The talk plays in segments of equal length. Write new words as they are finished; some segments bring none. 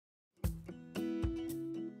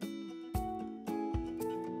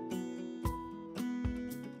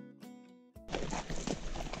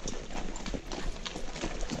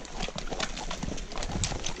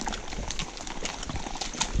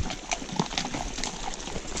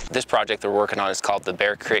This project they're working on is called the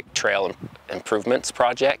Bear Creek Trail Improvements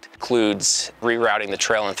Project. It includes rerouting the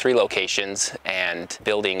trail in 3 locations and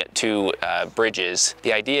building 2 bridges.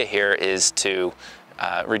 The idea here is to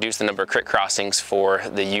reduce the number of creek crossings for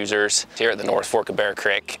the users. Here at the North Fork of Bear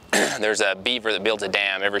Creek, there's a beaver that builds a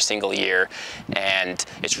dam every single year, and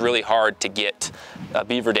it's really hard to get a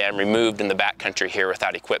beaver dam removed in the backcountry here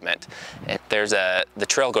without equipment. And the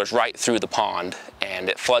trail goes right through the pond and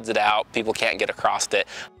it floods it out. People can't get across it.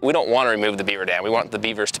 We don't want to remove the beaver dam. We want the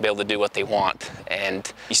beavers to be able to do what they want.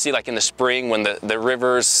 And you see, like in the spring when the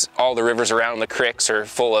rivers, all the rivers around the creeks are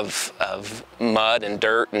full of mud and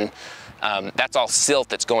dirt, and that's all silt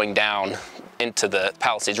that's going down into the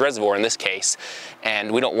Palisades Reservoir in this case,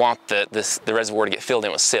 and we don't want the reservoir to get filled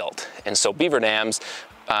in with silt. And so beaver dams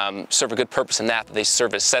serve a good purpose in that they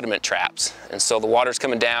serve as sediment traps. And so the water's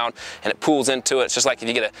coming down and it pools into it. It's just like if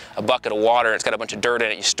you get a bucket of water and it's got a bunch of dirt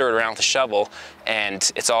in it, you stir it around with a shovel and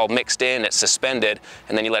it's all mixed in, it's suspended,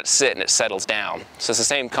 and then you let it sit and it settles down. So it's the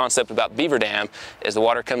same concept about the beaver dam, is the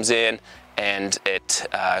water comes in and it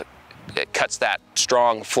cuts that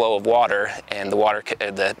strong flow of water, and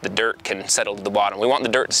the dirt can settle to the bottom. We want the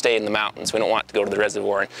dirt to stay in the mountains. We don't want it to go to the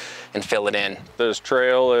reservoir and fill it in. This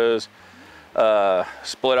trail is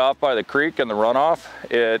split off by the creek and the runoff.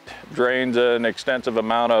 It drains an extensive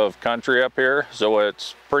amount of country up here, so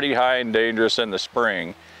it's pretty high and dangerous in the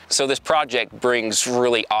spring. So this project brings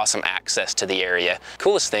really awesome access to the area.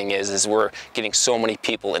 Coolest thing is we're getting so many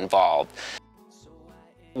people involved.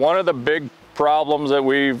 One of the big problems that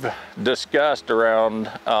we've discussed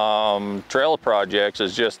around trail projects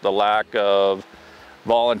is just the lack of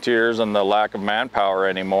volunteers and the lack of manpower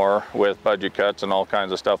anymore with budget cuts and all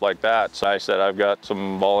kinds of stuff like that. So I said I've got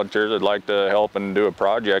some volunteers that'd like to help and do a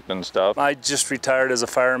project and stuff. I just retired as a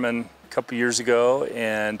fireman a couple years ago,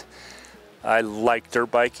 and I like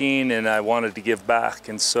dirt biking and I wanted to give back,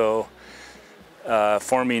 and so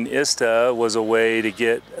forming ISTA was a way to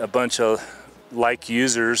get a bunch of like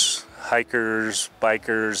users, hikers,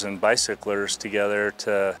 bikers, and bicyclers together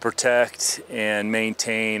to protect and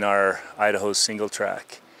maintain our Idaho single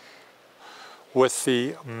track. With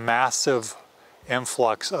the massive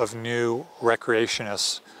influx of new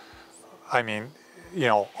recreationists, I mean, you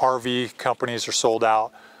know, RV companies are sold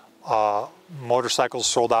out, motorcycles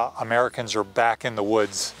sold out, Americans are back in the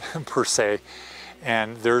woods per se,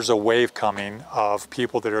 and there's a wave coming of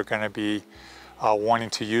people that are going to be wanting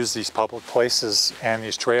to use these public places and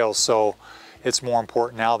these trails. So it's more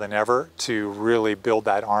important now than ever to really build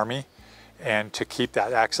that army and to keep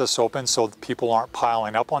that access open so that people aren't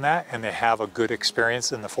piling up on that and they have a good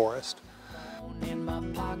experience in the forest. In my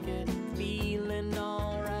pocket, feeling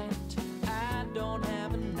all right. I don't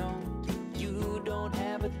have a note, you don't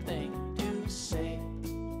have a thing to say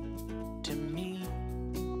to me.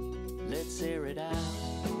 Let's air it out.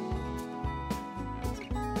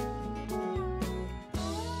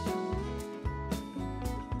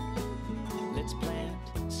 Let's plant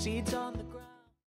seeds on